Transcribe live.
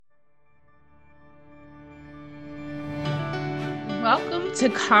Welcome to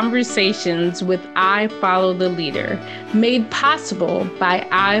Conversations with I Follow the Leader, made possible by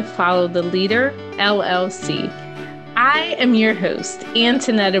I Follow the Leader, LLC. I am your host,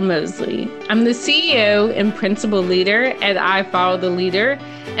 Antonetta Mosley. I'm the CEO and principal leader at I Follow the Leader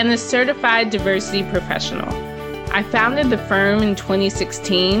and a certified diversity professional. I founded the firm in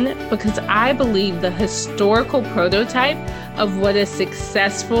 2016 because I believe the historical prototype of what a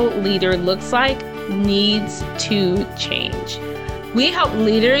successful leader looks like needs to change. We help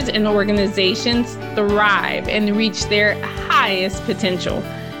leaders and organizations thrive and reach their highest potential.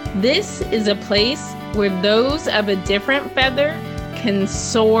 This is a place where those of a different feather can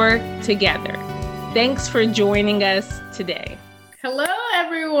soar together. Thanks for joining us today. Hello,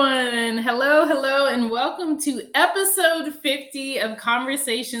 everyone. Hello, and welcome to episode 50 of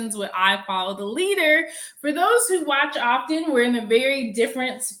Conversations with I Follow the Leader. For those who watch often, we're in a very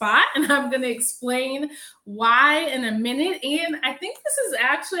different spot, and I'm going to explain why in a minute. And I think this is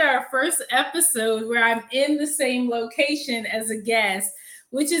actually our first episode where I'm in the same location as a guest,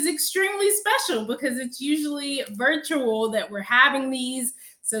 which is extremely special because it's usually virtual that we're having these.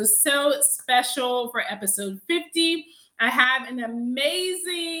 So special for episode 50. I have an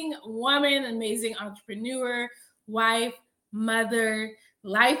amazing woman, amazing entrepreneur, wife, mother,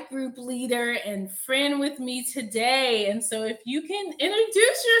 life group leader, and friend with me today. And so if you can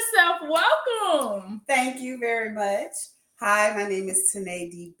introduce yourself, welcome. Thank you very much. Hi, my name is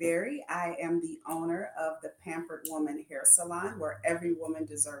Tenea DeBerry. I am the owner of the Pampered Woman Hair Salon, where every woman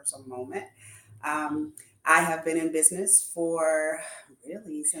deserves a moment. I have been in business for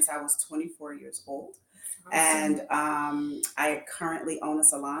really since I was 24 years old. Awesome. And I currently own a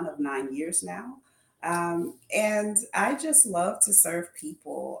salon of 9 years now. And I just love to serve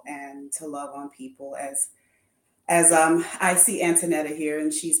people and to love on people as I see Antonetta here,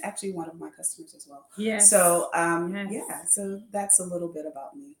 and she's actually one of my customers as well. Yes. So, Yes. Yeah, so that's a little bit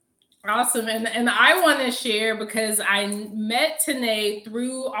about me. Awesome. And I want to share because I met Tenea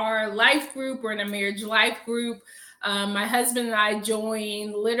through our life group. We're in a marriage life group. My husband and I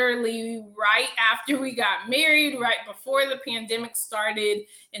joined literally right after we got married, right before the pandemic started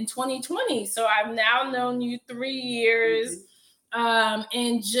in 2020. So I've now known you 3 years,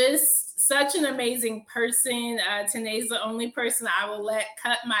 and just such an amazing person. Tenea's the only person I will let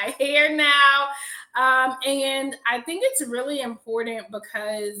cut my hair now. And I think it's really important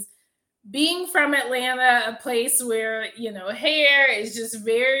because being from Atlanta, a place where, hair is just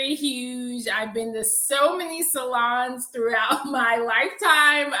very huge. I've been to so many salons throughout my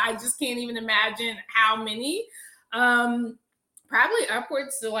lifetime. I just can't even imagine how many. Probably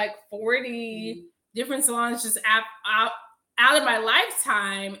upwards to like 40 different salons just out of my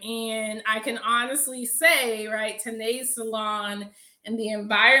lifetime. And I can honestly say, right, Tenea's salon and the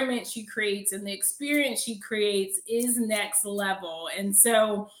environment she creates and the experience she creates is next level. And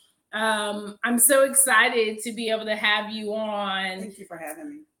so I'm so excited to be able to have you on. Thank you for having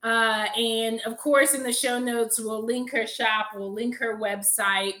me. And of course, in the show notes, we'll link her shop, we'll link her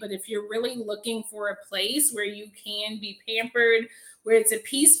website. But if you're really looking for a place where you can be pampered, where it's a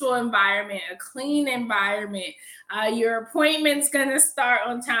peaceful environment, a clean environment, your appointment's going to start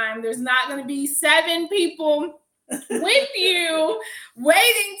on time. There's not going to be 7 people with you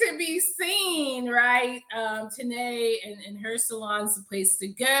waiting to be seen, right? Tenea and her salon's the place to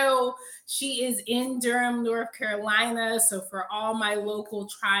go. She is in Durham, North Carolina. So for all my local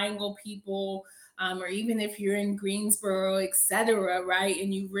Triangle people, or even if you're in Greensboro, etc., right?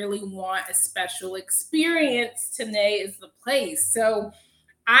 And you really want a special experience, Tenea is the place. So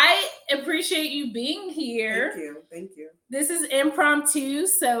I appreciate you being here. Thank you. This is impromptu.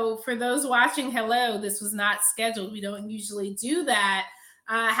 So for those watching, hello, this was not scheduled. We don't usually do that.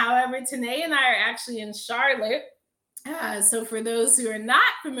 However, Tenea and I are actually in Charlotte. So for those who are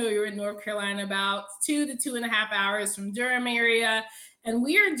not familiar with North Carolina, about 2 to 2.5 hours from Durham area. And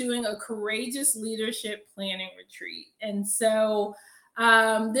we are doing a courageous leadership planning retreat. And so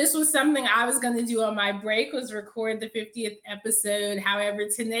this was something I was going to do on my break, was record the 50th episode. However,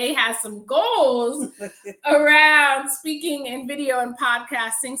 Tenea has some goals around speaking and video and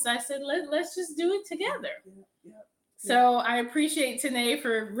podcasting. So I said, let's just do it together. Yeah. So I appreciate Tenea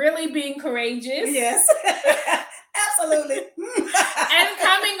for really being courageous. Yes, absolutely. And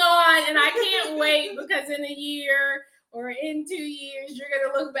coming on. And I can't wait because in a year or in 2 years, you're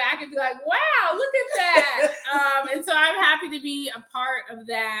going to look back and be like, wow, look at that. And so I'm happy to be a part of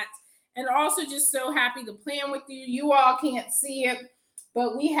that. And also just so happy to plan with you. You all can't see it,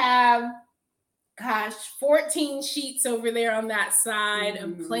 but we have, 14 sheets over there on that side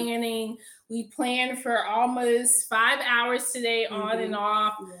of planning. We planned for almost 5 hours today, on and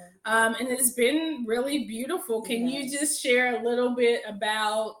off. Yeah. And it's been really beautiful. Can you just share a little bit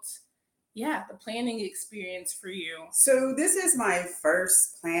about, the planning experience for you? So this is my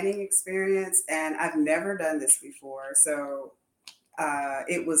first planning experience, and I've never done this before. So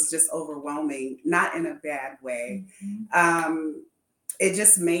it was just overwhelming, not in a bad way. It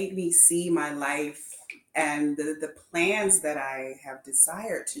just made me see my life and the plans that I have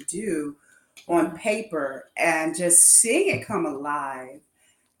desired to do on paper, and just seeing it come alive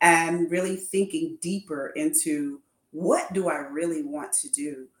and really thinking deeper into what do I really want to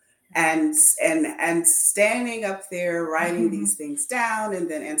do, and standing up there writing these things down, and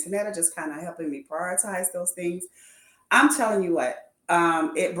then Antonetta just kind of helping me prioritize those things. I'm telling you what,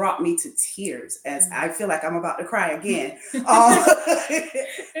 it brought me to tears, as I feel like I'm about to cry again. I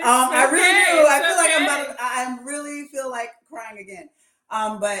really do. I feel like I really feel like crying again.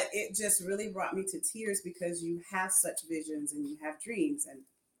 But it just really brought me to tears, because you have such visions and you have dreams, and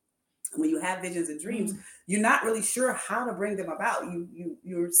when you have visions and dreams, you're not really sure how to bring them about.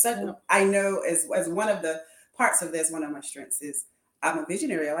 You're such. I know as one of the parts of this, one of my strengths is I'm a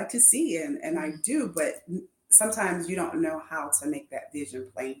visionary. I like to see, and I do, but sometimes you don't know how to make that vision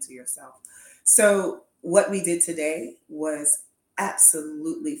plain to yourself. So what we did today was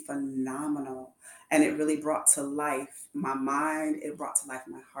absolutely phenomenal, and it really brought to life my mind. It brought to life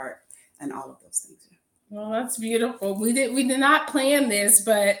my heart, and all of those things. Well, that's beautiful. We did not plan this,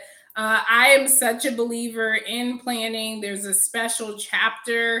 but I am such a believer in planning. There's a special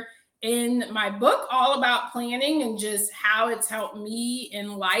chapter in my book all about planning and just how it's helped me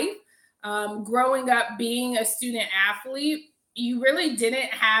in life. Growing up being a student athlete, you really didn't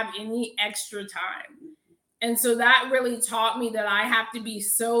have any extra time. And so that really taught me that I have to be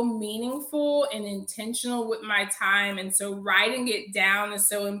so meaningful and intentional with my time. And so writing it down is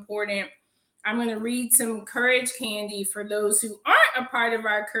so important. I'm going to read some Courage Candy for those who aren't a part of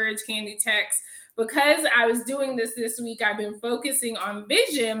our Courage Candy text. Because I was doing this week, I've been focusing on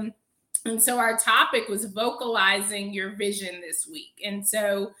vision. And so our topic was vocalizing your vision this week. And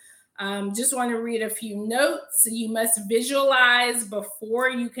so just want to read a few notes. You must visualize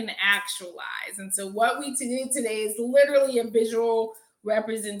before you can actualize. And so what we did today is literally a visual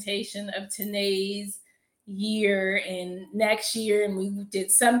representation of Tenea's year and next year. And we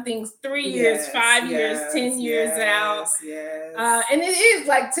did some things 3 years, 5 years, 10 years out. And it is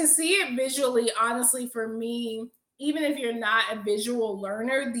like to see it visually, honestly, for me, even if you're not a visual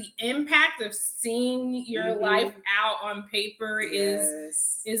learner, the impact of seeing your life out on paper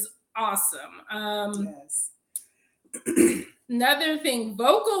is awesome. Another thing,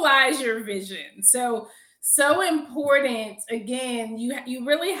 vocalize your vision. So important. Again, you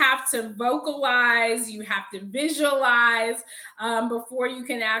really have to vocalize, you have to visualize before you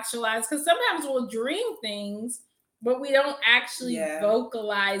can actualize, because sometimes we'll dream things, but we don't actually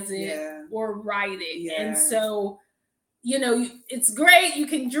vocalize it or write it. And so, it's great. You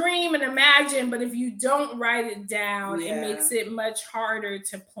can dream and imagine, but if you don't write it down, it makes it much harder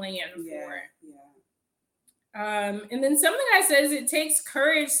to plan for. And then something I said is it takes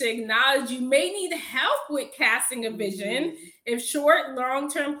courage to acknowledge you may need help with casting a vision. If short,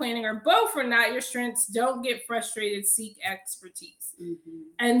 long-term planning or both are not your strengths, don't get frustrated, seek expertise.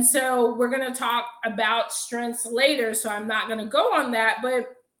 And so we're going to talk about strengths later, so I'm not going to go on that,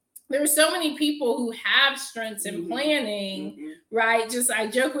 but there are so many people who have strengths in planning, right? Just I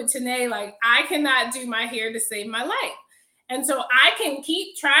joke with Tenea, like I cannot do my hair to save my life. And so I can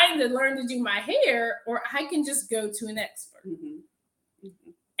keep trying to learn to do my hair, or I can just go to an expert.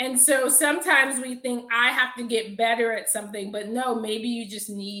 And so sometimes we think I have to get better at something, but no, maybe you just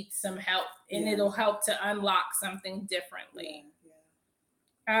need some help, and it'll help to unlock something differently.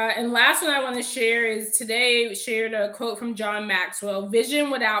 And last one I want to share is today shared a quote from John Maxwell: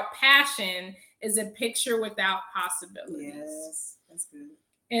 vision without passion is a picture without possibilities. Yes, that's good.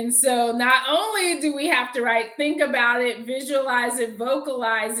 And so not only do we have to think about it, visualize it,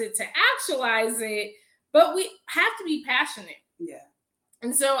 vocalize it to actualize it, but we have to be passionate.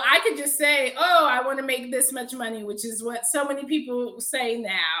 And so I could just say, oh, I want to make this much money, which is what so many people say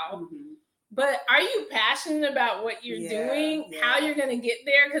now. But are you passionate about what you're doing, how you're going to get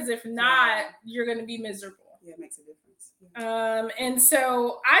there? Because if not, you're going to be miserable. It makes a difference. And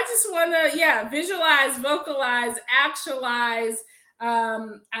so I just want to, visualize, vocalize, actualize.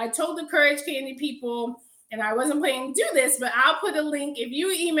 I told the Courage Candy people, and I wasn't planning to do this, but I'll put a link. If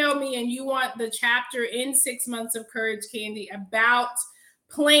you email me and you want the chapter in 6 months of Courage Candy about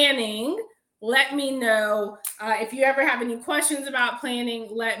planning, let me know. If you ever have any questions about planning,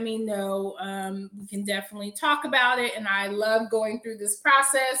 let me know. We can definitely talk about it. And I love going through this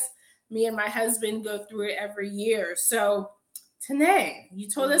process. me and my husband go through it every year. So Tenea, you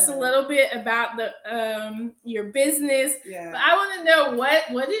told us a little bit about your business, but I want to know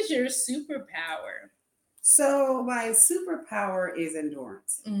what is your superpower? So my superpower is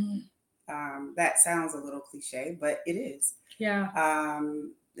endurance. That sounds a little cliche, but it is. Yeah.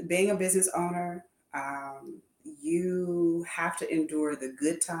 Being a business owner, you have to endure the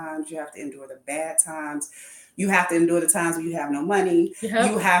good times. You have to endure the bad times. You have to endure the times when you have no money.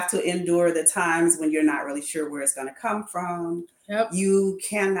 Yep. You have to endure the times when you're not really sure where it's going to come from. Yep. You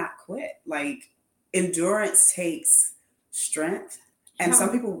cannot quit. Like, endurance takes strength. And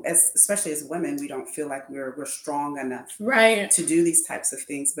some people, especially as women, we don't feel like we're strong enough to do these types of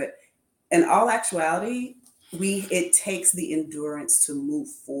things. But in all actuality, it takes the endurance to move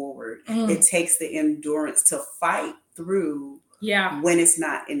forward. It takes the endurance to fight through when it's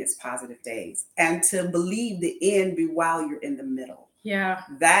not in its positive days, and to believe the end while you're in the middle. Yeah.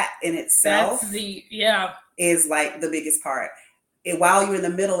 That in itself is like the biggest part. While you're in the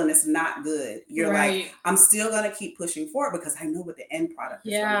middle and it's not good, you're like, I'm still going to keep pushing forward because I know what the end product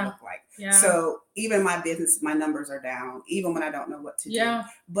is going to look like. Yeah. So even my business, my numbers are down, even when I don't know what to do,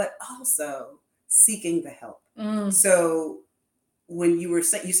 but also seeking the help. So when you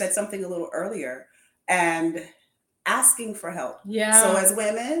said something a little earlier, and asking for help. So as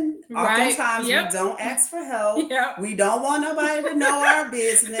women, oftentimes we don't ask for help. We don't want nobody to know our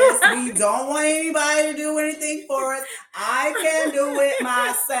business. We don't want anybody to do anything for us. I can do it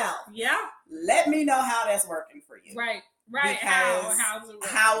myself. Let me know how that's working for you. Right. Because how's it working?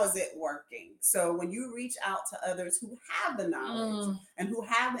 How is it working? So when you reach out to others who have the knowledge and who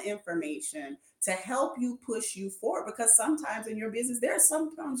have the information to help you push you forward, because sometimes in your business,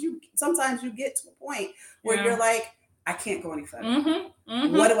 sometimes you get to a point where you're like, I can't go any further.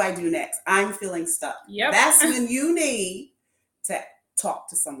 What do I do next? I'm feeling stuck. That's when you need to talk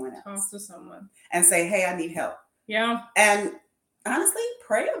to someone else. And say, hey, I need help. And honestly,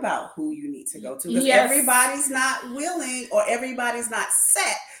 pray about who you need to go to, because everybody's not willing or everybody's not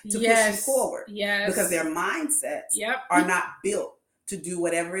set to push you forward. Because their mindsets are not built to do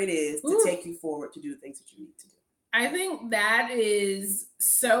whatever it is to take you forward to do the things that you need to do. I think that is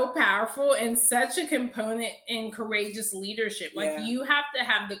so powerful and such a component in courageous leadership. Like, you have to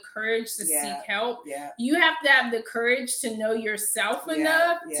have the courage to seek help. You have to have the courage to know yourself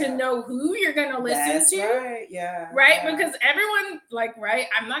enough to know who you're going to listen to. Because everyone,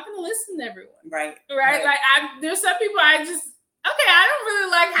 I'm not going to listen to everyone. Like, there's some people I don't really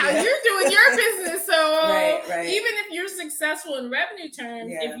like how you're doing your business. So even if you're successful in revenue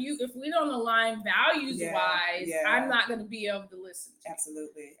terms, if we don't align values wise, I'm not going to be able to listen to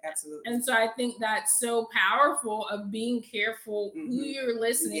Absolutely. And so I think that's so powerful of being careful who you're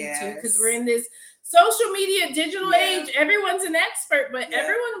listening to, because we're in this social media digital age. Everyone's an expert, but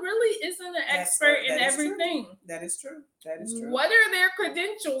everyone really isn't an expert in everything. True. That is true. What are their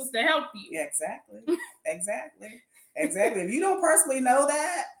credentials to help you? Exactly. If you don't personally know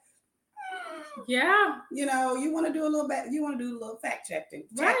that, you want to do a little fact checking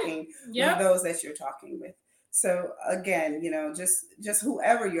with those that you're talking with. So again, just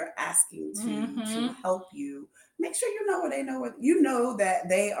whoever you're asking to help you, make sure you know what they know. You know that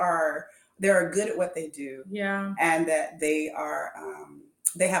they're good at what they do, and that they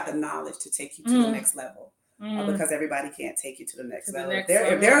have the knowledge to take you to the next level. Because everybody can't take you to the next level. If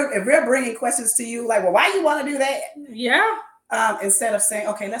they're bringing questions to you like, well, why you want to do that? Instead of saying,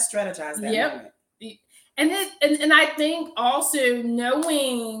 okay, let's strategize that moment. And I think also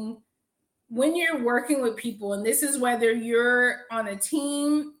knowing when you're working with people, and this is whether you're on a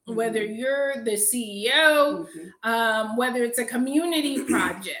team, whether you're the CEO, whether it's a community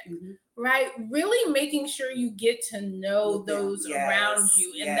project. Really making sure you get to know those around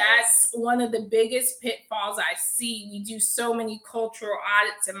you. And that's one of the biggest pitfalls I see. We do so many cultural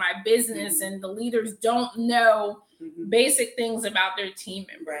audits in my business, and the leaders don't know basic things about their team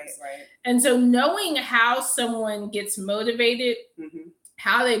members. And so knowing how someone gets motivated,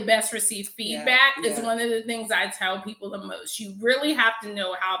 how they best receive feedback is one of the things I tell people the most. You really have to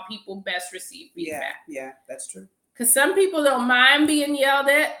know how people best receive feedback. Yeah, that's true. Because some people don't mind being yelled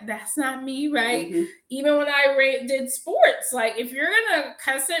at. That's not me, right? Even when I did sports, like, if you're going to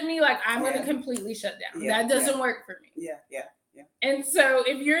cuss at me, like, I'm going to completely shut down. That doesn't work for me. And so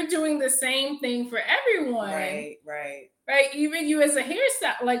if you're doing the same thing for everyone, even you as a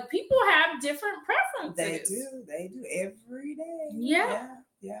hairstylist, like, people have different preferences. They do every day.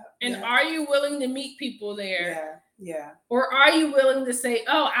 And are you willing to meet people there? Or are you willing to say,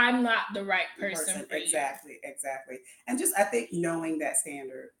 oh, I'm not the right person for you? Exactly. And just, I think knowing that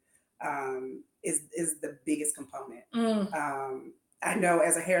standard is the biggest component. I know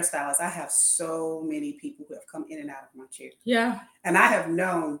as a hairstylist, I have so many people who have come in and out of my chair. Yeah. And I have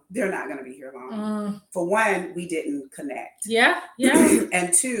known they're not going to be here long. For one, we didn't connect. Yeah.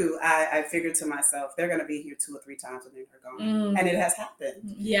 And two, I figured to myself, they're going to be here 2 or 3 times and then they're gone. And it has happened.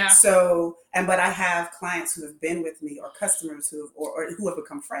 Yeah. So, but I have clients who have been with me, or customers or who have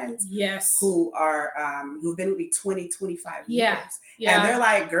become friends. Yes. Who are, who've been with me 20, 25 years. Yeah. And they're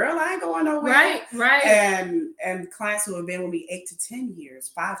like, girl, I ain't going nowhere. Right. And clients who have been with me 8 to 10 years,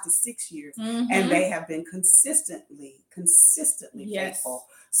 5 to 6 years, and they have been consistently faithful.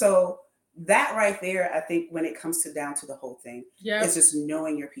 So that right there, I think when it comes down to the whole thing, it's just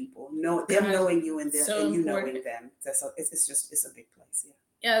knowing your people, them knowing you and them, so and you knowing them. It's a big place.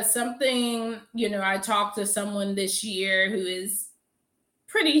 Yeah. Something, I talked to someone this year who is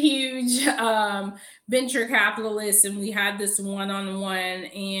pretty huge venture capitalist, and we had this one-on-one,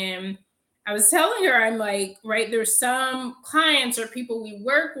 and I was telling her, I'm like, right, there's some clients or people we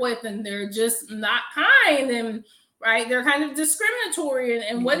work with and they're just not kind, and right, they're kind of discriminatory,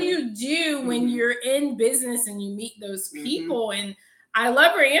 and what do you do when you're in business and you meet those people? And I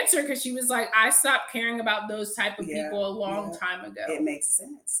love her answer, because she was like, I stopped caring about those type of people a long time ago. It makes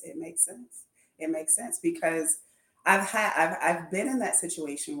sense because I've been in that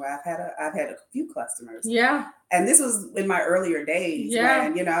situation where I've had a few customers. Yeah. And this was in my earlier days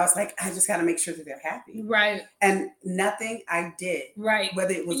when, I was like, I just got to make sure that they're happy. Right. And nothing I did,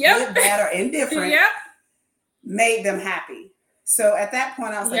 whether it was Yep. good, bad, or indifferent, made them happy. So at that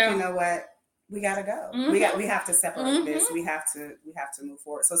point, I was like, you know what? We gotta go. We have to separate this. We have to move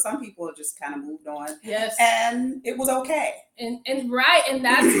forward. So some people just kind of moved on. Yes. And it was okay. And right. And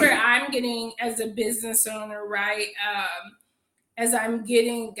that's where I'm getting as a business owner, right? As I'm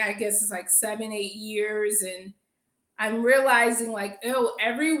getting, I guess it's like 7-8 years, and I'm realizing like, oh,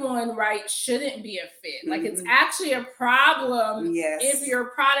 everyone, right, shouldn't be a fit. Like it's actually a problem if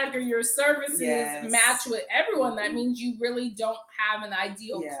your product or your services match with everyone. That means you really don't have an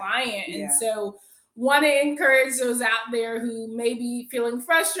ideal client. And so want to encourage those out there who may be feeling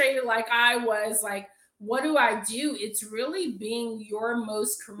frustrated like I was, like, what do I do? It's really being your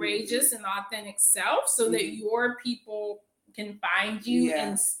most courageous and authentic self so that your people can find you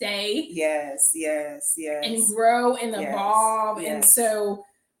and stay. Yes. And grow and evolve. And so,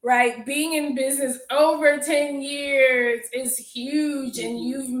 right, being in business over 10 years is huge. And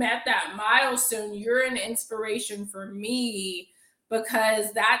you've met that milestone. You're an inspiration for me,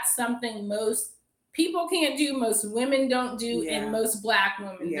 because that's something most people can't do, most women don't do, and most Black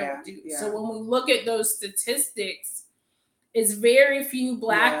women don't do. So when we look at those statistics, it's very few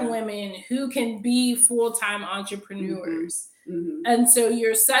Black women who can be full-time entrepreneurs. And so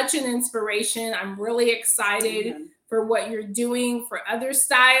you're such an inspiration. I'm really excited for what you're doing for other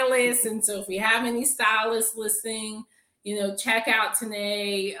stylists. And so if we have any stylists listening, check out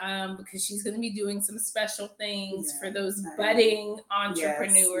Tenea, because she's going to be doing some special things for those budding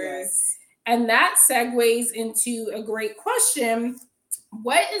entrepreneurs. And that segues into a great question.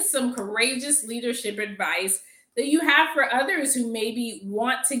 What is some courageous leadership advice that you have for others who maybe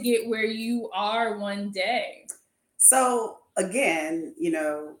want to get where you are one day? So again,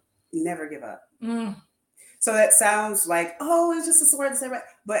 never give up. So that sounds like, oh, it's just a word to say,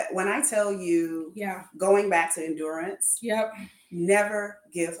 but when I tell you, going back to endurance, never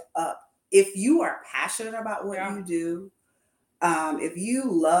give up. If you are passionate about what you do, if you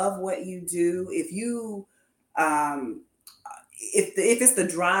love what you do, if you, if it's the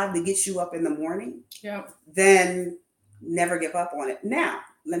drive that gets you up in the morning, then never give up on it. Now,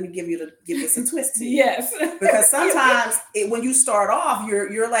 let me give this a twist to you. Because sometimes when you start off,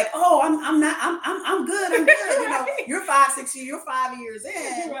 you're like, oh, I'm good. You're 5-6 years, you're 5 years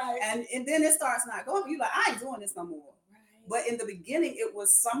in, and then it starts not going. You're like, I ain't doing this no more. But in the beginning, it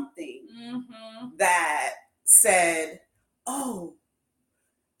was something that said, oh,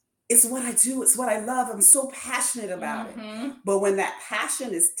 it's what I do. It's what I love. I'm so passionate about it. But when that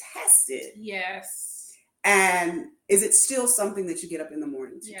passion is tested, and is it still something that you get up in the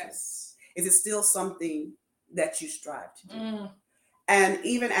morning to do? Is it still something that you strive to do? And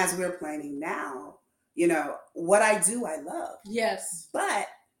even as we're planning now, what I do, I love. But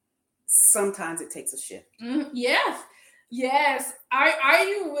sometimes it takes a shift. Are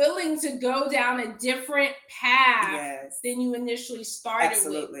you willing to go down a different path than you initially started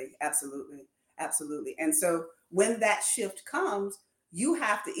with? Absolutely. And so when that shift comes, you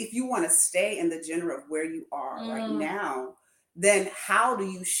have to, if you want to stay in the genre of where you are right now, then how do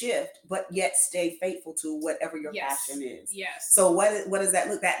you shift, but yet stay faithful to whatever your passion is? So what does that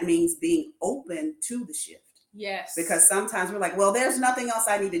look? That means being open to the shift. Because sometimes we're like, well, there's nothing else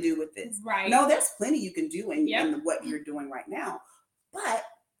I need to do with this. No, there's plenty you can do in what you're doing right now. But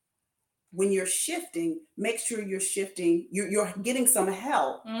when you're shifting, make sure you're shifting, you're getting some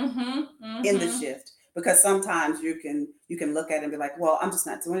help in the shift. Because sometimes you can look at it and be like, well, I'm just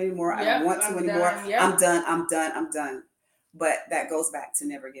not doing it anymore. I don't want to anymore. Yep. I'm done. But that goes back to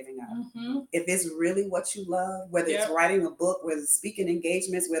never giving up. If it's really what you love, whether it's writing a book, whether it's speaking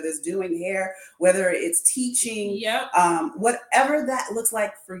engagements, whether it's doing hair, whether it's teaching, whatever that looks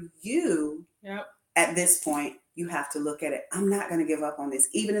like for you, at this point, you have to look at it. I'm not going to give up on this,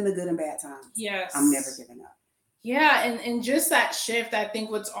 even in the good and bad times. Yes. I'm never giving up. Yeah, and just that shift, I think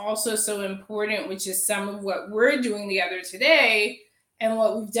what's also so important, which is some of what we're doing together today and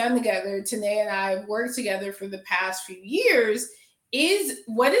what we've done together, Tenea and I have worked together for the past few years, is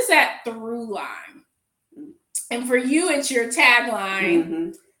what is that through line? And for you, it's your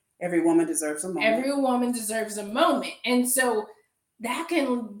tagline. Every woman deserves a moment. Every woman deserves a moment. And so that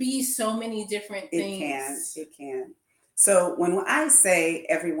can be so many different things. It can. So when I say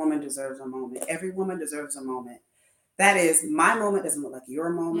every woman deserves a moment, every woman deserves a moment. That is, my moment doesn't look like your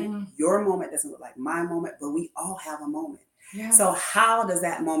moment. Your moment doesn't look like my moment, but we all have a moment. Yeah. So what does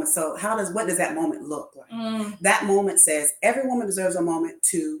that moment look like? That moment says every woman deserves a moment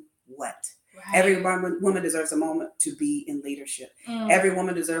to what? Right. Every woman deserves a moment to be in leadership. Every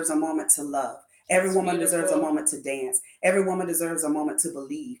woman deserves a moment to love. Every woman deserves a moment to dance. Every woman deserves a moment to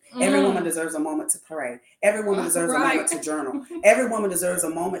believe. Every woman deserves a moment to pray. Every woman deserves a moment to journal. Every woman deserves a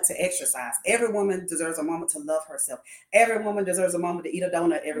moment to exercise. Every woman deserves a moment to love herself. Every woman deserves a moment to eat a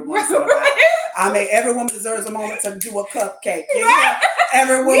donut every once in a while. I mean, every woman deserves a moment to do a cupcake.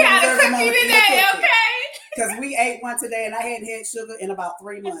 Every woman deserves a moment to eat a cookie. Because we ate one today and I hadn't had sugar in about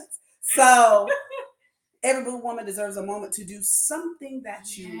 3 months. So every woman deserves a moment to do something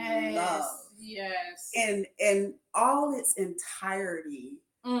that you love. Yes. In all its entirety,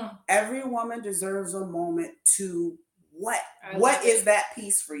 every woman deserves a moment to what? What is that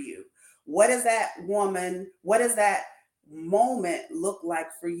piece for you? What is that moment look like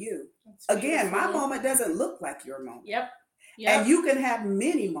for you? Again, my moment doesn't look like your moment. Yep. And you can have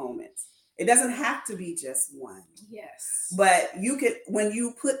many moments. It doesn't have to be just one. Yes. But you could, when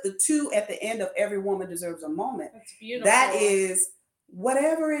you put the two at the end of every woman deserves a moment, that's beautiful. That is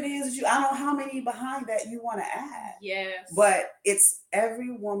whatever it is I don't know how many behind that you want to add. Yes. But it's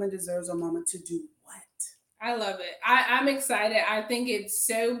every woman deserves a moment to do what? I love it. I'm excited. I think it's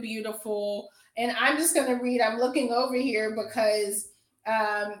so beautiful. And I'm just going to read, I'm looking over here because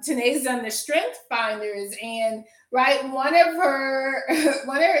Tenea's done the strength finders, and one of her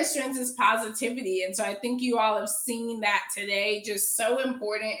strengths is positivity. And so I think you all have seen that today, just so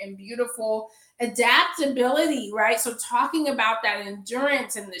important and beautiful. Adaptability, right? So talking about that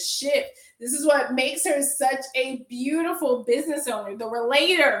endurance and the shift, this is what makes her such a beautiful business owner, the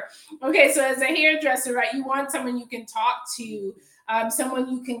relator. Okay, so as a hairdresser, right, you want someone you can talk to, someone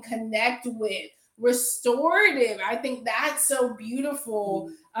you can connect with. Restorative, I think that's so beautiful.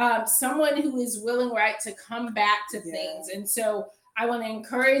 Someone who is willing, right, to come back to things. And so I want to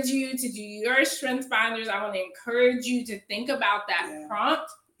encourage you to do your strength finders. I want to encourage you to think about that prompt.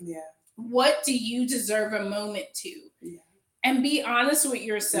 What do you deserve a moment to? And be honest with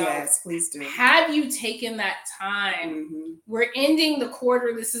yourself. Yes, please do. Have you taken that time? We're ending the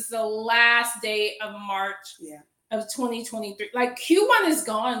quarter. This is the last day of March of 2023. Like Q1 is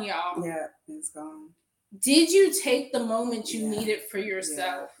gone, y'all. Yeah, it's gone. Did you take the moment you needed for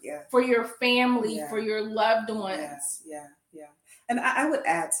yourself, for your family, for your loved ones? Yeah. And I would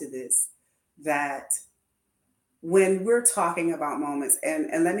add to this that when we're talking about moments,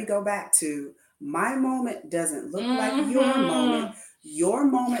 and let me go back to my moment doesn't look like your moment. Your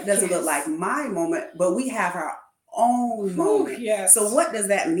moment doesn't look like my moment, but we have our own moment. So what does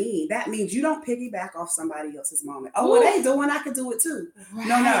that mean? That means you don't piggyback off somebody else's moment. Oh, what they doing, I can do it too. Right.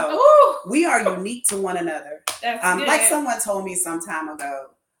 No. Ooh. We are unique to one another. That's like someone told me some time ago,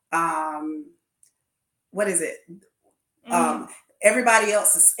 what is it? Everybody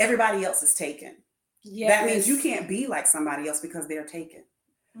else is taken. That means you can't be like somebody else because they're taken.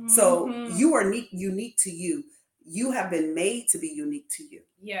 So you are unique to you. You have been made to be unique to you.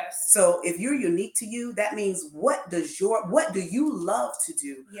 Yes. So if you're unique to you, that means what do you love to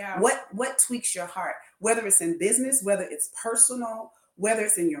do? Yeah. What tweaks your heart? Whether it's in business, whether it's personal, whether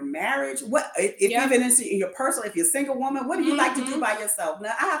it's in your marriage, even in your personal, if you're a single woman, what do you like to do by yourself?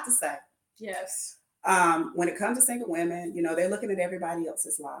 Now I have to say, yes. When it comes to single women, they're looking at everybody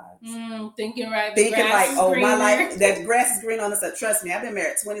else's lives. Thinking like, oh, my life, that grass is green on the side. Trust me, I've been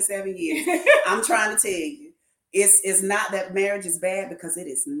married 27 years. I'm trying to tell you, it's not that marriage is bad, because it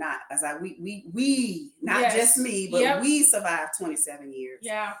is not. We not just me, but we survived 27 years.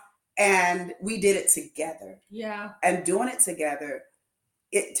 Yeah. And we did it together. Yeah. And doing it together,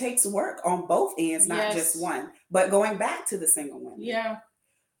 it takes work on both ends, not just one. But going back to the single women,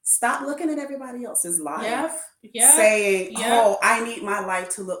 stop looking at everybody else's life, saying, "Oh, I need my life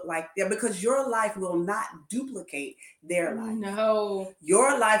to look like that," because your life will not duplicate their life. No,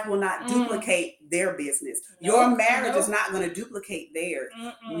 your life will not duplicate their business. Your marriage is not going to duplicate theirs.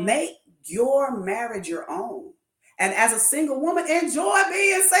 Make your marriage your own. And as a single woman, enjoy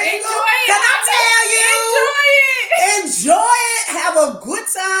being single. Can I tell you? Enjoy it. Have a good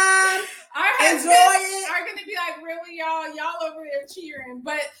time. Our husbands are going to be like, really, y'all over there cheering.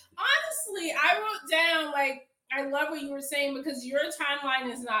 But honestly, I wrote down, like, I love what you were saying, because your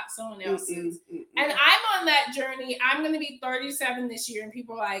timeline is not someone else's. And I'm on that journey. I'm going to be 37 this year, and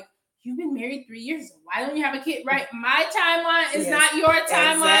people are like, you've been married 3 years. Why don't you have a kid? Right? My timeline is not your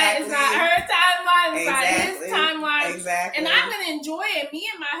timeline. Exactly. It's not her timeline. It's not his timeline. Exactly. And I'm going to enjoy it. Me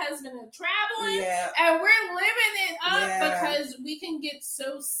and my husband are traveling, and we're living it up because we can get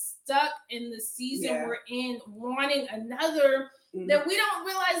so stuck in the season we're in, wanting another, that we don't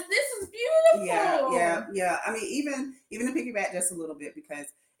realize this is beautiful. Yeah. I mean, even to piggyback just a little bit, because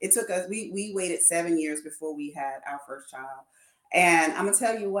it took us, we waited 7 years before we had our first child. And I'm gonna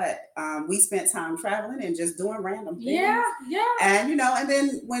tell you what, we spent time traveling and just doing random things. Yeah. And and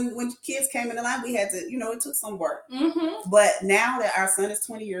then when kids came into line, we had to, it took some work. But now that our son is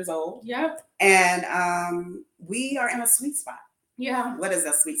 20 years old, and we are in a sweet spot. Yeah. What does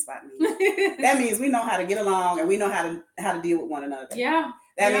a sweet spot mean? That means we know how to get along, and we know how to deal with one another. Yeah.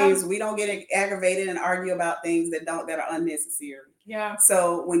 That means we don't get aggravated and argue about things that are unnecessary. Yeah.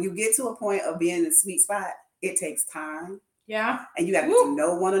 So when you get to a point of being in a sweet spot, it takes time. Yeah. And you got to get to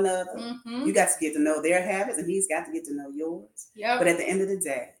know one another. You got to get to know their habits, and he's got to get to know yours. But at the end of the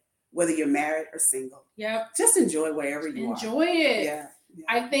day, whether you're married or single, just enjoy wherever you are. Enjoy it. Yeah.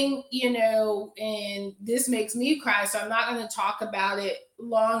 I think, and this makes me cry, so I'm not going to talk about it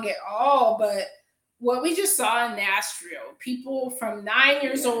long at all, but what we just saw in Nashville, people from 9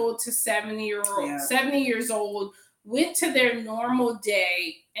 years old to 70 years old went to their normal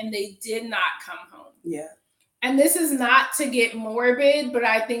day, and they did not come home. Yeah. And this is not to get morbid, but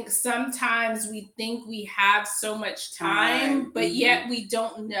I think sometimes we think we have so much time, but yet we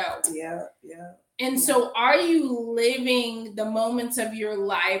don't know. Yeah. And so are you living the moments of your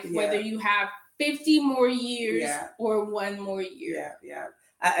life, whether you have 50 more years or 1 more year? Yeah.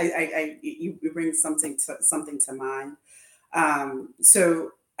 You bring something to mind.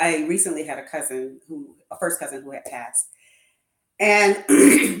 So I recently had a first cousin who had passed. And,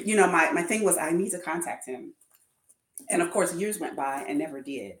 my thing was, I need to contact him. And of course, years went by and never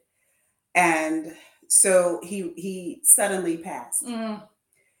did. And so he suddenly passed.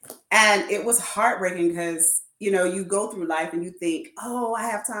 And it was heartbreaking because, you go through life and you think, oh, I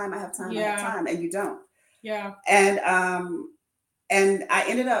have time. I have time. And you don't. Yeah. And I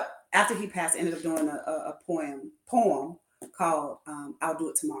ended up, after he passed, doing a poem called I'll Do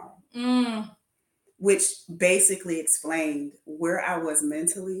It Tomorrow. Which basically explained where I was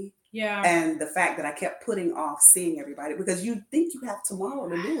mentally. Yeah. And the fact that I kept putting off seeing everybody, because you think you have tomorrow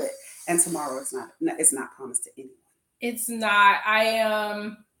to do it. And tomorrow it's not promised to anyone. It's not.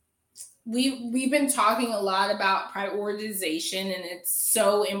 We've been talking a lot about prioritization, and it's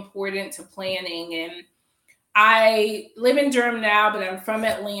so important to planning. And I live in Durham now, but I'm from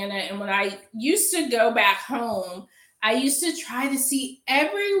Atlanta. And when I used to go back home, I used to try to see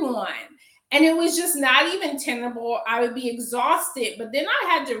everyone. And it was just not even tenable. I would be exhausted. But then I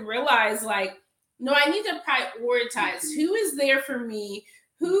had to realize, no, I need to prioritize. Who is there for me?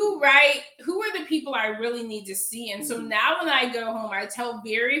 Who are the people I really need to see? And so now when I go home, I tell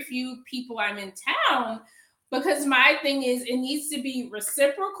very few people I'm in town, because my thing is, it needs to be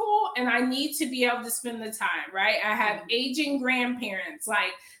reciprocal, and I need to be able to spend the time, right? I have aging grandparents,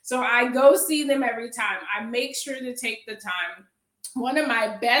 so I go see them every time. I make sure to take the time. One of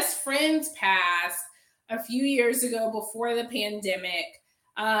my best friends passed a few years ago before the pandemic.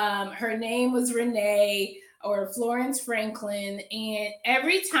 Her name was Renee, or Florence Franklin. And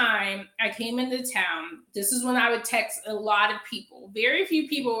every time I came into town, this is when I would text a lot of people. Very few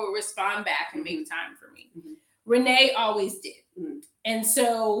people would respond back and make time for me. Renee always did. And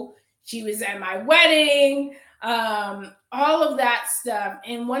so she was at my wedding, all of that stuff.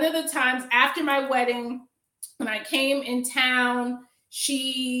 And one of the times after my wedding, when I came in town,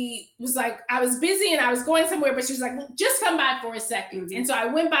 she was like, I was busy and I was going somewhere, but she was like, just come by for a second. And so I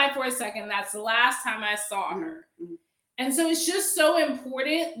went by for a second. That's the last time I saw her. And so it's just so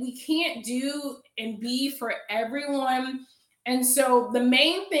important. We can't do and be for everyone. And so the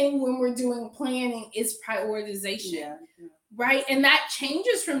main thing when we're doing planning is prioritization, right? And that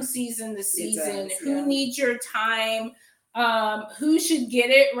changes from season to season. Who needs your time? who should get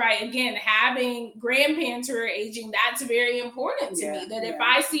it right. Again, having grandparents who are aging, that's very important to me. That if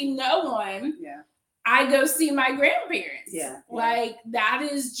I see no one, I go see my grandparents. Like that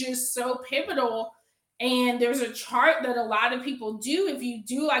is just so pivotal. And there's a chart that a lot of people do. If you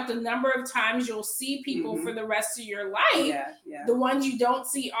do like the number of times you'll see people for the rest of your life, the ones you don't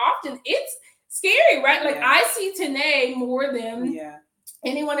see often, it's scary, right? Like I see Tenea more than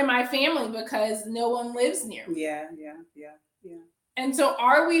anyone in my family because no one lives near me. And so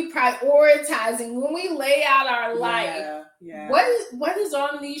are we prioritizing when we lay out our life? What is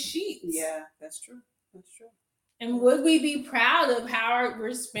on these sheets? Yeah, that's true. That's true. And would we be proud of how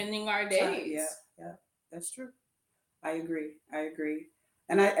we're spending our days? Yeah, that's true. I agree.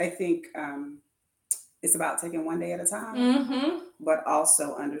 And I think it's about taking one day at a time, but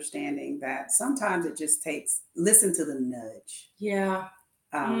also understanding that sometimes it just takes, listen to the nudge.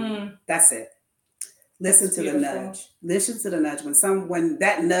 That's it. Listen to the nudge. Listen to the nudge. When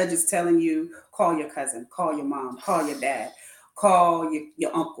that nudge is telling you, call your cousin, call your mom, call your dad, call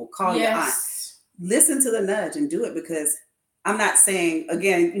your uncle, call your aunt. Listen to the nudge and do it, because I'm not saying,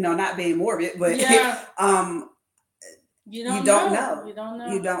 again, not being morbid, but you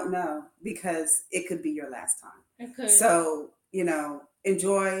don't know, because it could be your last time. It could. So,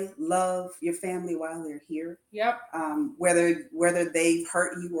 enjoy, love your family while they're here. Whether they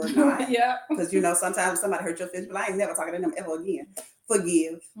hurt you or not. Because, sometimes somebody hurt your feelings, but I ain't never talking to them ever again.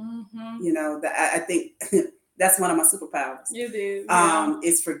 Forgive. I think that's one of my superpowers. You do.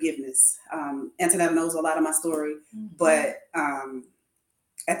 It's forgiveness. Antoinette knows a lot of my story, but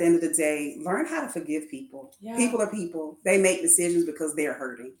at the end of the day, learn how to forgive people. People are people. They make decisions because they're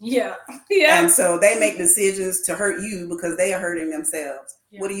hurting. And so they make decisions to hurt you because they are hurting themselves.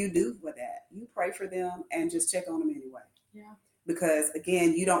 What do you do with that? You pray for them and just check on them anyway. Because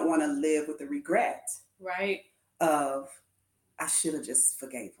again, you don't want to live with the regret. Of, I should have just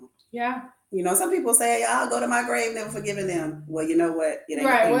forgave them. Some people say, I'll go to my grave never forgiving them. Well, you know what? It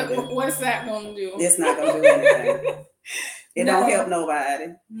ain't what's that going to do? It's not going to do anything. It don't help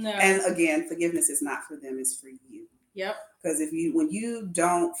nobody. No. And again, forgiveness is not for them, it's for you. Because when you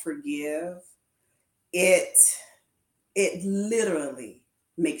don't forgive, it literally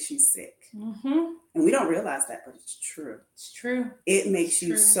makes you sick. And we don't realize that, but it's true. It's true. It makes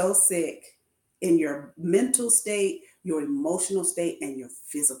you so sick in your mental state, your emotional state, and your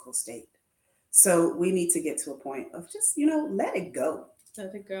physical state. So we need to get to a point of just, let it go.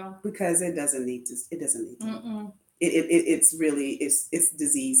 Let it go. Because it doesn't need to. It's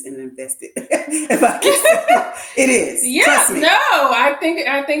disease and infested. If I can say. It is. Trust me. No, I think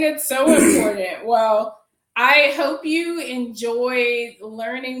it's so important. Well, I hope you enjoyed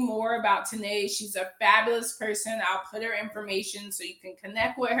learning more about Tenea. She's a fabulous person. I'll put her information so you can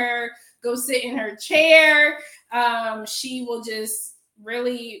connect with her. Go sit in her chair. She will just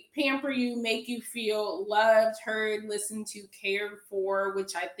really pamper you, make you feel loved, heard, listened to, cared for,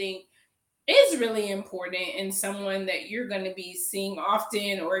 which I think is really important in someone that you're going to be seeing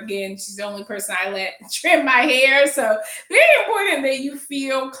often. Or again, she's the only person I let trim my hair. So very important that you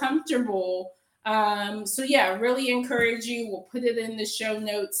feel comfortable. Really encourage you. We'll put it in the show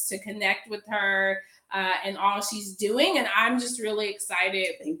notes to connect with her and all she's doing. And I'm just really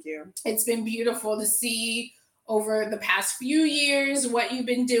excited. Thank you. It's been beautiful to see over the past few years what you've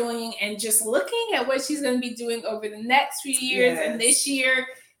been doing, and just looking at what she's going to be doing over the next few years and this year.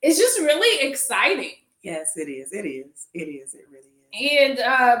 It's just really exciting. Yes, it is. It really is. And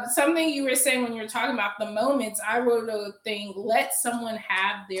something you were saying when you were talking about the moments, I wrote a thing, let someone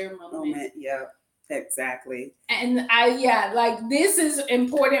have their moment. Yeah, exactly. And this is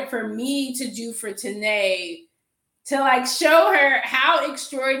important for me to do for Tenea, to show her how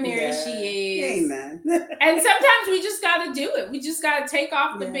extraordinary she is. Amen. And sometimes we just got to do it. We just got to take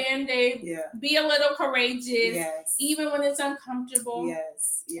off the Band-Aid, be a little courageous, even when it's uncomfortable.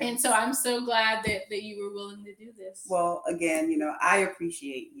 Yes. And so I'm so glad that you were willing to do this. Well, again, I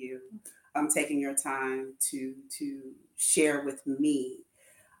appreciate you taking your time to share with me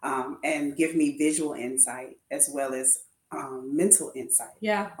and give me visual insight as well as mental insight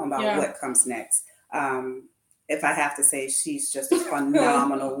about what comes next. If I have to say, she's just a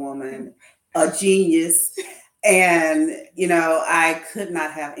phenomenal woman, a genius. And, I could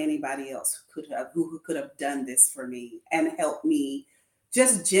not have anybody else who could have done this for me and helped me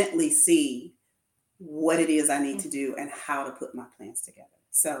just gently see what it is I need to do and how to put my plans together.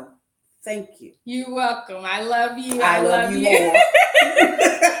 So thank you. You're welcome. I love you. I love you more.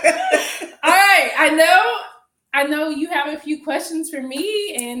 All right. I know I know you have a few questions for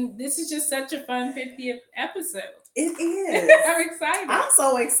me, and this is just such a fun 50th episode. It is. I'm excited. I'm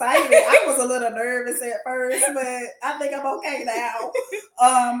so excited. I was a little nervous at first, but I think I'm okay now.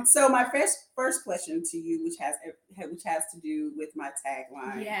 So my first question to you, which has to do with my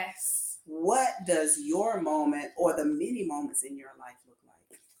tagline. Yes. What does your moment or the many moments in your life look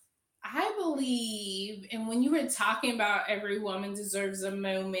like? I believe, and when you were talking about every woman deserves a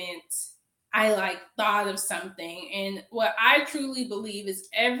moment, I thought of something. And what I truly believe is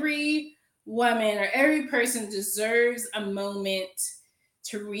every woman or every person deserves a moment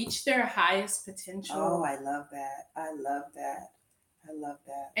to reach their highest potential. Oh, I love that. I love that. I love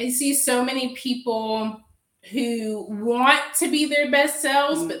that. I see so many people who want to be their best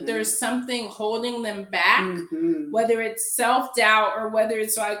selves, but there's something holding them back, whether it's self-doubt or whether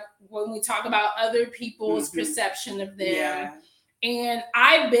it's like when we talk about other people's perception of them. Yeah. And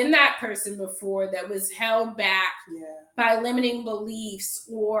I've been that person before that was held back by limiting beliefs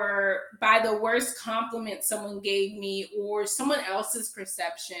or by the worst compliment someone gave me or someone else's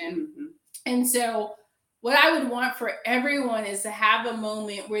perception. And so what I would want for everyone is to have a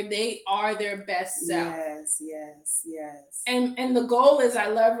moment where they are their best self. Yes. And the goal is, I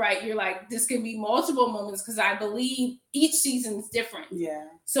love, right, you're like, this can be multiple moments because I believe each season's different. Yeah.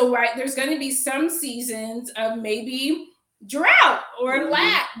 So, right, there's going to be some seasons of maybe drought or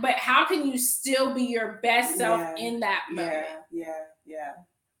lack, but how can you still be your best self in that moment? Yeah.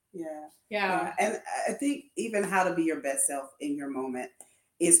 And I think even how to be your best self in your moment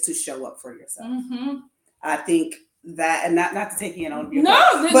is to show up for yourself. I think that, and not to take in on your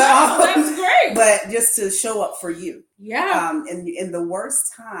that's great. But just to show up for you. Yeah. In the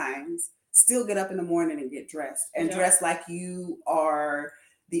worst times, still get up in the morning and get dressed and dress like you are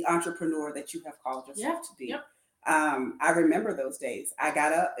the entrepreneur that you have called yourself to be. I remember those days. I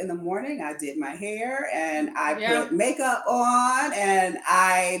got up in the morning, I did my hair, and I put makeup on, and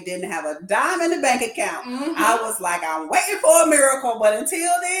I didn't have a dime in the bank account. I was like, I'm waiting for a miracle, but until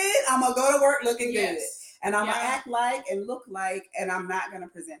then, I'm going to go to work looking good. And I'm going to act like and look like, and I'm not going to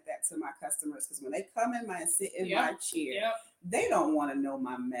present that to my customers, because when they come in and sit in my chair, they don't want to know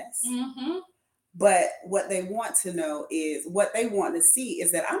my mess. But what they want to know is, what they want to see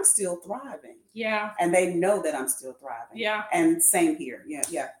is that I'm still thriving. Yeah. And they know that I'm still thriving. Yeah. And same here. Yeah.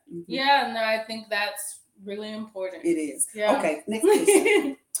 Yeah, no, I think that's really important. It is. Yeah. Okay, next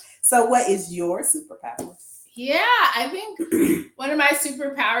question. So what is your superpower? Yeah, I think one of my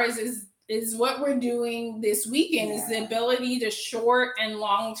superpowers is what we're doing this weekend is the ability to short and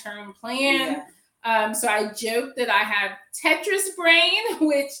long-term plan. So I joke that I have Tetris brain,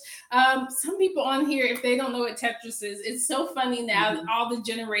 which some people on here, if they don't know what Tetris is, it's so funny now, all the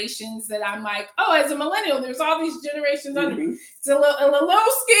generations that I'm like, oh, as a millennial, there's all these generations under me. It's a little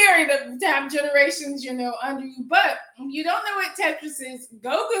scary to have generations, under you. But if you don't know what Tetris is,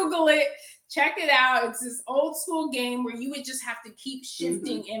 go Google it. Check it out. It's this old school game where you would just have to keep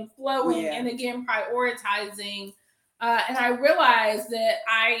shifting and flowing and again, prioritizing. And I realized that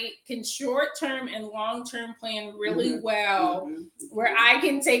I can short-term and long-term plan really well, where I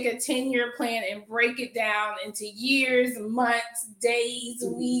can take a 10-year plan and break it down into years, months, days,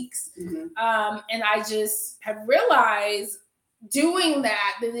 weeks. And I just have realized doing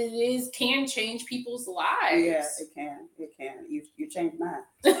that it can change people's lives. Yeah, it can. You changed mine.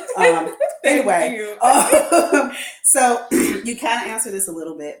 Anyway, so you kind of answered this a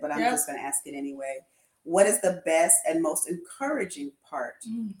little bit, but I'm just going to ask it anyway. What is the best and most encouraging part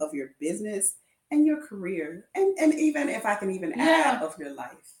of your business and your career? And even if I can even add, of your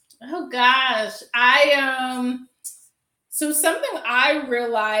life? Oh gosh. So something I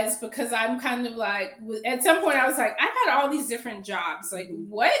realized, because I'm kind of like, at some point I was like, I've had all these different jobs. Like,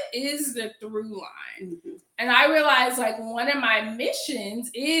 what is the through line? And I realized, like, one of my missions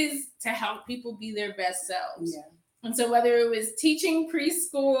is to help people be their best selves. And so whether it was teaching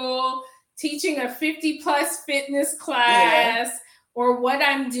preschool, teaching a 50+ fitness class, or what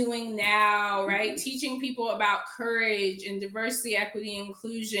I'm doing now, right? Teaching people about courage and diversity, equity,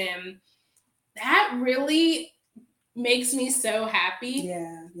 inclusion. That really makes me so happy.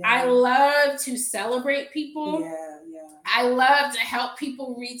 I love to celebrate people. I love to help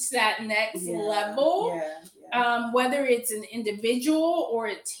people reach that next level, whether it's an individual or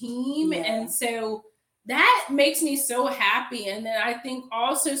a team. And so that makes me so happy. And then I think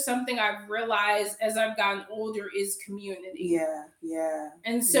also something I've realized as I've gotten older is community.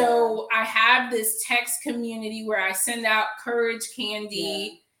 And so I have this text community where I send out courage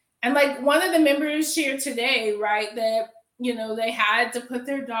candy. And like one of the members shared today, right, that, they had to put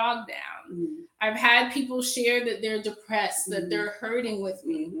their dog down. I've had people share that they're depressed, that they're hurting with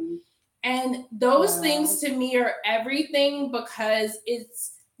me. And those things to me are everything, because it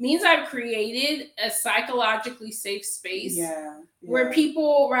means I've created a psychologically safe space where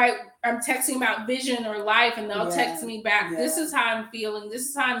people, right, I'm texting about vision or life, and they'll text me back, this is how I'm feeling, this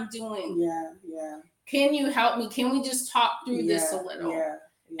is how I'm doing. Can you help me? Can we just talk through this a little?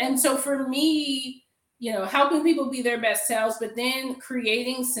 And so for me, you know, helping people be their best selves, but then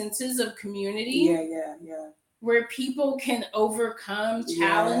creating senses of community. Where people can overcome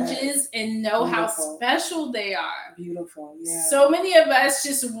challenges and know how special they are. Beautiful. Yeah. So many of us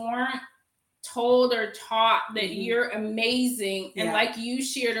just weren't told or taught that you're amazing. And like you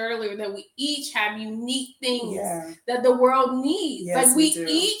shared earlier, that we each have unique things that the world needs. Yes, like we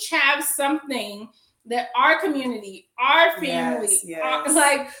each have something that our community, our family,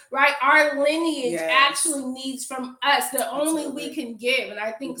 our lineage actually needs from us that only we can give. And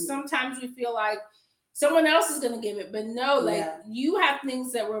I think sometimes we feel like someone else is going to give it, but no, like you have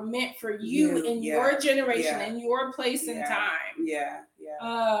things that were meant for you in your generation, in your place and time.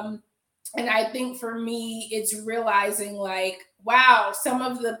 And I think for me, it's realizing like, wow, some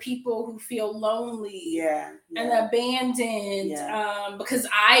of the people who feel lonely and abandoned, because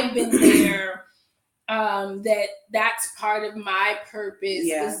I've been there, that's part of my purpose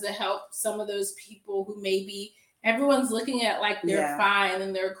is to help some of those people who maybe everyone's looking at like they're fine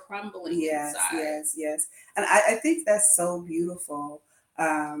and they're crumbling inside. Yes. And I think that's so beautiful.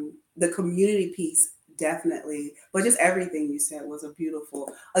 The community piece, definitely. But just everything you said was a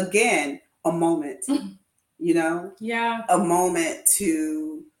beautiful, again, a moment, you know? A moment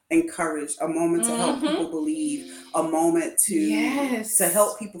to encourage, a moment to help people believe, a moment to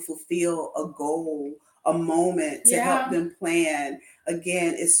help people fulfill a goal, a moment to help them plan.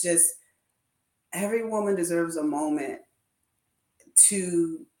 Again, it's just, every woman deserves a moment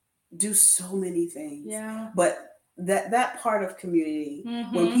to do so many things. But that part of community,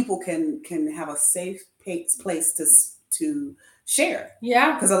 when people can have a safe place to share.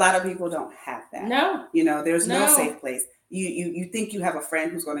 Because a lot of people don't have that. No. You know, there's no safe place. You think you have a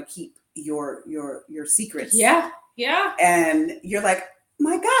friend who's going to keep your secrets. And you're like,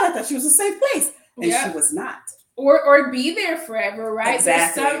 my God, I thought she was a safe place. And she was not. Or be there forever, right?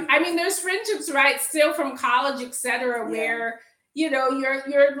 Exactly. There's friendships, right, still from college, etc., where, you know, your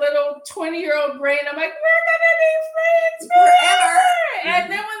little 20-year-old brain, I'm like, we're gonna be friends forever.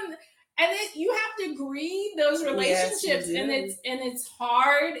 And then you have to grieve those relationships, and it's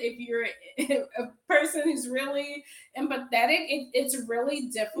hard if you're a person who's really empathetic. It's really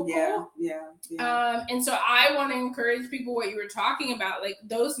difficult. And so I want to encourage people, what you were talking about, like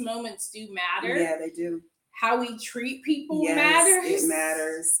those moments do matter. Yeah, they do. How we treat people matters.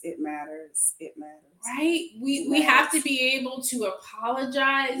 It matters. Right? We have to be able to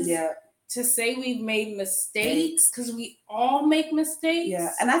apologize. To say we've made mistakes, because we all make mistakes.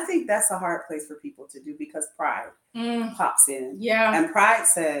 Yeah, and I think that's a hard place for people to do, because pride pops in. And pride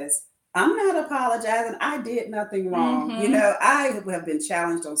says, I'm not apologizing. I did nothing wrong. You know, I have been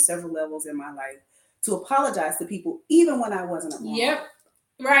challenged on several levels in my life to apologize to people, even when I wasn't wrong.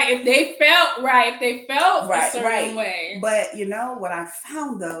 Right, if they felt a certain way. But you know what I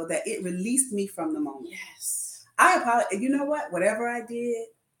found, though, that it released me from the moment. I apologize. You know what? Whatever I did,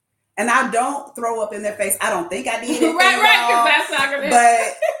 and I don't throw up in their face. I don't think I did it. right, because that's not gonna.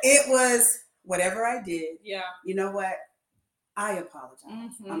 But it was whatever I did. Yeah. You know what? I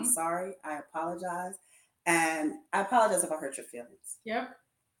apologize. I'm sorry. I apologize, and I apologize if I hurt your feelings.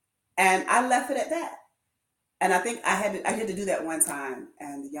 And I left it at that. And I think I had to do that one time.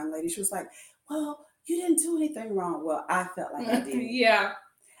 And the young lady, she was like, well, you didn't do anything wrong. Well, I felt like I did.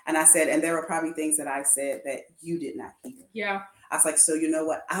 And I said, and there were probably things that I said that you did not hear. I was like, so you know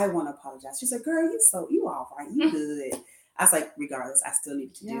what? I want to apologize. She's like, girl, you all right. You good. I was like, regardless, I still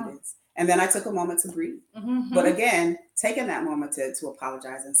need to do this. And then I took a moment to breathe. But again, taking that moment to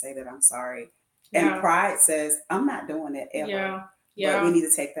apologize and say that I'm sorry. And pride says, I'm not doing it ever. But we need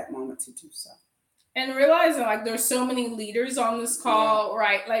to take that moment to do so. And realizing, like, there's so many leaders on this call,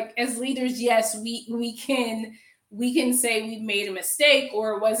 right? Like, as leaders, yes, we can say we've made a mistake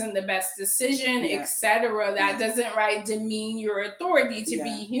or it wasn't the best decision, etc. That doesn't, right, demean your authority to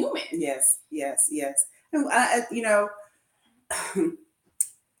be human. Yes. And you know,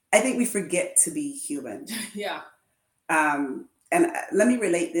 I think we forget to be human. And let me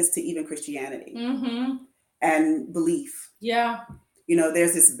relate this to even Christianity and belief. You know,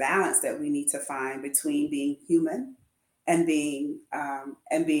 there's this balance that we need to find between being human and being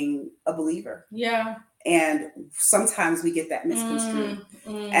a believer. And sometimes we get that misconstrued,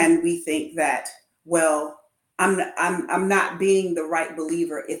 and we think that, well, I'm not being the right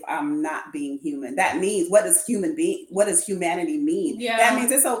believer if I'm not being human. That means, what does humanity mean? Yeah. That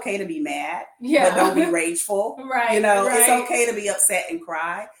means it's okay to be mad, yeah. but don't be rageful. Right. You know, right. It's okay to be upset and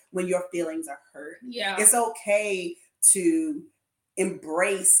cry when your feelings are hurt. Yeah. It's okay to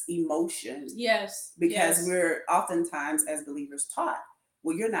embrace emotion. Yes. Because we're oftentimes as believers taught,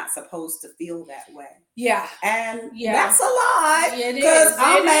 well, you're not supposed to feel that way. Yeah. And that's a lie. Because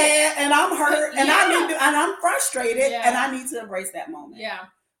I'm mad and I'm hurt and and I'm frustrated and I need to embrace that moment. Yeah.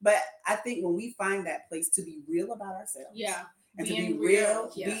 But I think when we find that place to be real about ourselves. Yeah. And to be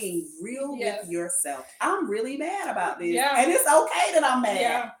real, being real with yourself. I'm really mad about this. Yeah. And it's okay that I'm mad.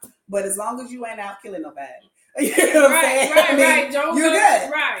 Yeah. But as long as you ain't out killing nobody. You know what I'm saying? Right. You're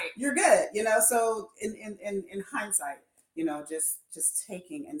good. Right. You're good. You know, so in hindsight, you know, just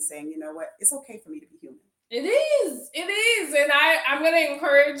taking and saying, you know what, it's okay for me to be human. It is. And I'm going to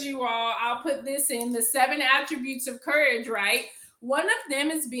encourage you all. I'll put this in the 7 attributes of courage, right? One of them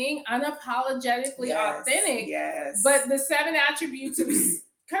is being unapologetically authentic. Yes. But the 7 attributes of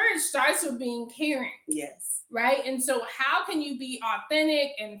courage starts with being caring. Yes. Right. And so how can you be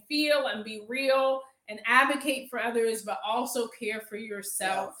authentic and feel and be real and advocate for others, but also care for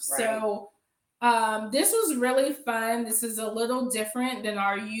yourself? Yeah, right. So this was really fun. This is a little different than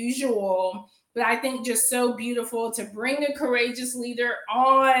our usual, but I think just so beautiful to bring a courageous leader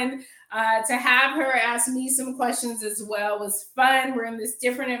on, to have her ask me some questions as well was fun. We're in this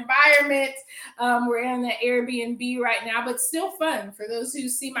different environment. We're in the Airbnb right now, but still fun. For those who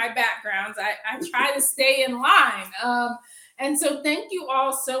see my backgrounds, I try to stay in line. And so thank you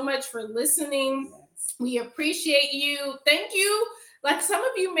all so much for listening. Yes. We appreciate you. Thank you. Like, some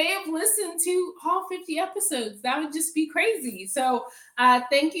of you may have listened to all 50 episodes. That would just be crazy. So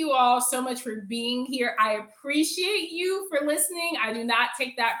thank you all so much for being here. I appreciate you for listening. I do not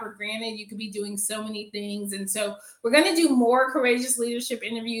take that for granted. You could be doing so many things. And so we're going to do more courageous leadership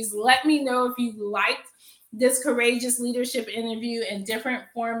interviews. Let me know if you liked this courageous leadership interview in different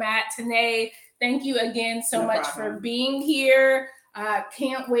format. Tenea, thank you again so much for being here.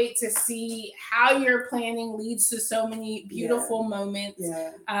 Can't wait to see how your planning leads to so many beautiful moments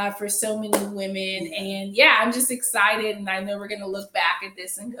for so many women. And I'm just excited. And I know we're going to look back at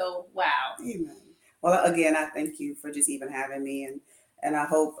this and go, wow. Amen. Well, again, I thank you for just even having me. And I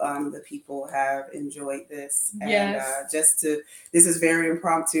hope the people have enjoyed this. And this is very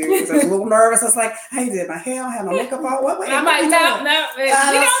impromptu. I was a little nervous. I was like, I did my hair, I had my makeup on. What I'm like, no, we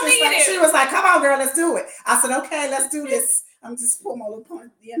don't need it. She was like, come on, girl, let's do it. I said, okay, let's do this. I'm just pulling my little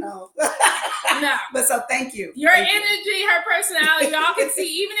point, you know. No. But so thank you. Your energy, her personality, y'all can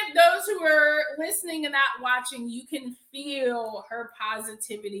see, even if those who are listening and not watching, you can feel her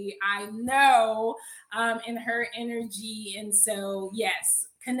positivity, I know, in her energy. And so, yes,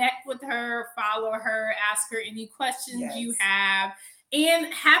 connect with her, follow her, ask her any questions you have.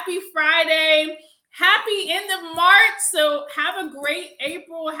 And happy Friday. Happy end of March. So have a great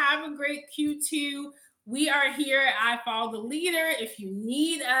April. Have a great Q2. We are here at I Follow the Leader if you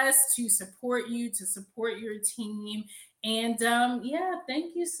need us to support you, to support your team. And thank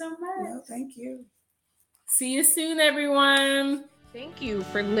you so much. Well, thank you. See you soon, everyone. Thank you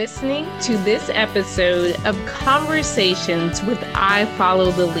for listening to this episode of Conversations with I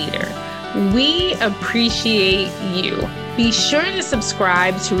Follow the Leader. We appreciate you. Be sure to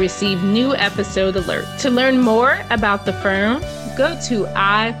subscribe to receive new episode alerts. To learn more about the firm, go to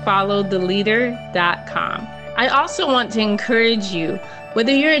ifollowtheleader.com. I also want to encourage you,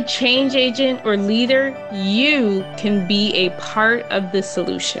 whether you're a change agent or leader, you can be a part of the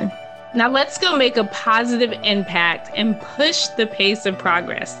solution. Now let's go make a positive impact and push the pace of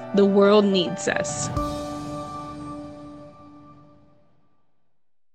progress. The world needs us.